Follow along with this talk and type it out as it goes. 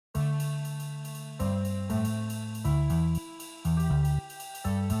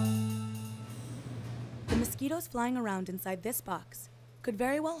mosquitoes flying around inside this box could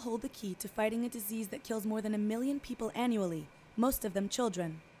very well hold the key to fighting a disease that kills more than 1 million people annually, most of them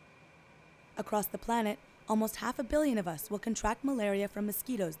children. Across the planet, almost 500 million of us will contract malaria from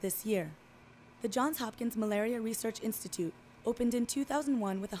mosquitoes this year. The Johns Hopkins Malaria Research Institute opened in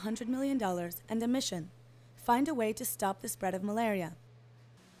 2001 with $100 million and a mission: find a way to stop the spread of malaria.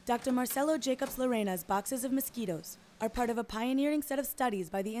 Dr. Marcelo Jacobs Lorena's boxes of mosquitoes are part of a pioneering set of studies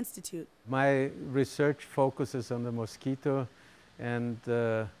by the Institute. My research focuses on the mosquito, and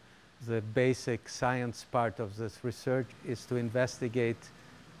the basic science part of this research is to investigate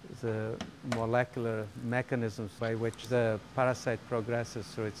the molecular mechanisms by which the parasite progresses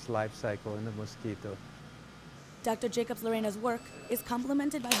through its life cycle in the mosquito. Dr. Jacobs Lorena's work is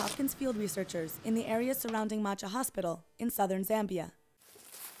complemented by Hopkins field researchers in the areas surrounding Macha Hospital in southern Zambia.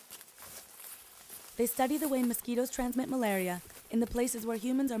 They study the way mosquitoes transmit malaria in the places where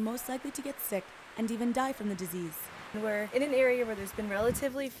humans are most likely to get sick and even die from the disease. We're in an area where there's been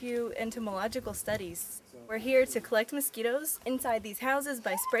relatively few entomological studies. We're here to collect mosquitoes inside these houses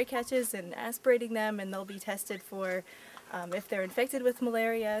by spray catches and aspirating them, and they'll be tested for if they're infected with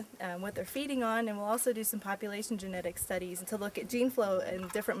malaria, what they're feeding on, and we'll also do some population genetic studies to look at gene flow in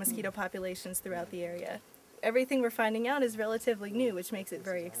different mosquito populations throughout the area. Everything we're finding out is relatively new, which makes it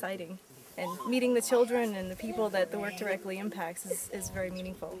very exciting. And meeting the children and the people that the work directly impacts is very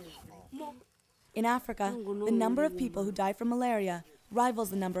meaningful. In Africa, the number of people who die from malaria rivals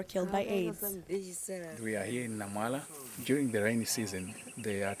the number killed by AIDS. We are here in Namwala. During the rainy season,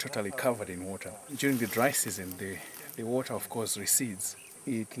 they are totally covered in water. During the dry season, the water, of course, recedes.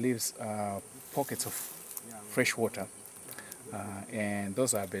 It leaves pockets of fresh water, and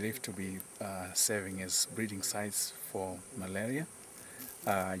those are believed to be serving as breeding sites for malaria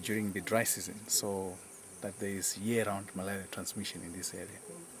during the dry season, so that there is year-round malaria transmission in this area.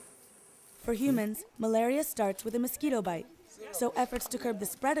 For humans, malaria starts with a mosquito bite, so efforts to curb the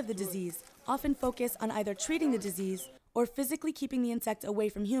spread of the disease often focus on either treating the disease or physically keeping the insect away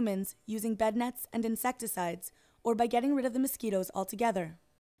from humans using bed nets and insecticides, or by getting rid of the mosquitoes altogether.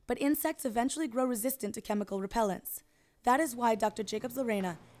 But insects eventually grow resistant to chemical repellents. That is why Dr. Jacobs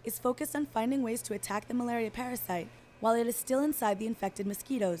Lorena is focused on finding ways to attack the malaria parasite while it is still inside the infected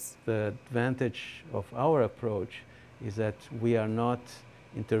mosquitoes. The advantage of our approach is that we are not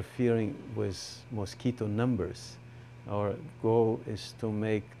interfering with mosquito numbers. Our goal is to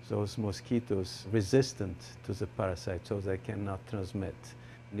make those mosquitoes resistant to the parasite so they cannot transmit.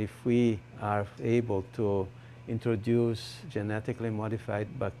 And if we are able to introduce genetically modified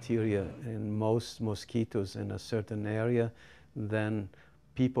bacteria in most mosquitoes in a certain area, then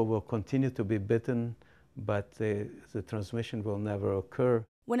people will continue to be bitten, but the transmission will never occur.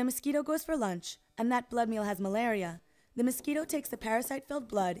 When a mosquito goes for lunch and that blood meal has malaria, the mosquito takes the parasite-filled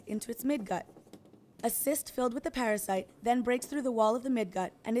blood into its midgut. A cyst filled with the parasite then breaks through the wall of the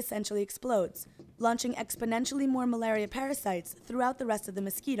midgut and essentially explodes, launching exponentially more malaria parasites throughout the rest of the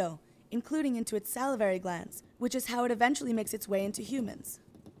mosquito, including into its salivary glands, which is how it eventually makes its way into humans.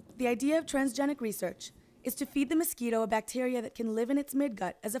 The idea of transgenic research is to feed the mosquito a bacteria that can live in its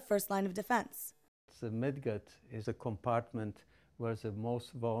midgut as a first line of defense. The midgut is a compartment where the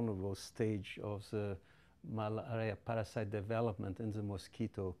most vulnerable stage of the malaria parasite development in the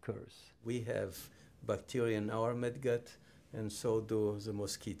mosquito occurs. We have bacteria in our midgut, and so do the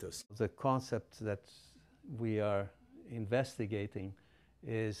mosquitoes. The concept that we are investigating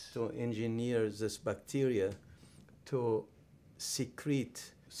is to engineer this bacteria to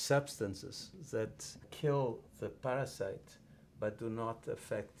secrete substances that kill the parasite but do not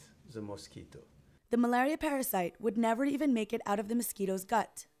affect the mosquito. The malaria parasite would never even make it out of the mosquito's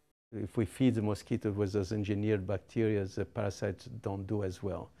gut. If we feed the mosquito with those engineered bacteria, the parasites don't do as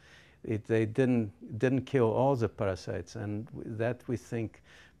well. They didn't kill all the parasites, and that we think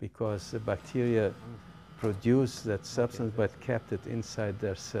because the bacteria produced that substance but kept it inside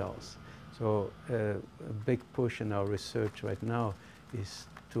their cells. So a big push in our research right now is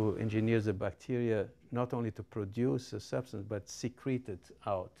to engineer the bacteria not only to produce a substance but secrete it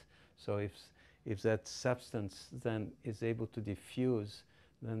out. So if that substance then is able to diffuse,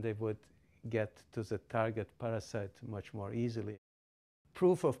 then they would get to the target parasite much more easily.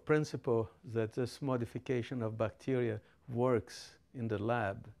 Proof of principle that this modification of bacteria works in the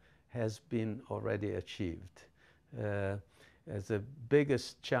lab has been already achieved. The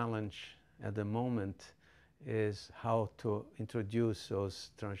biggest challenge at the moment is how to introduce those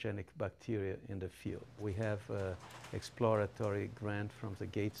transgenic bacteria in the field. We have an exploratory grant from the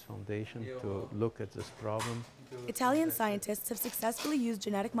Gates Foundation to look at this problem. Italian scientists have successfully used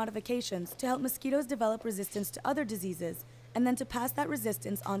genetic modifications to help mosquitoes develop resistance to other diseases and then to pass that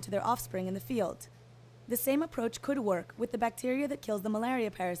resistance on to their offspring in the field. the same approach could work with the bacteria that kills the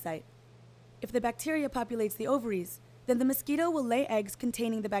malaria parasite. If the bacteria populates the ovaries, then the mosquito will lay eggs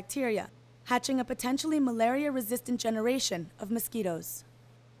containing the bacteria, hatching a potentially malaria-resistant generation of mosquitoes.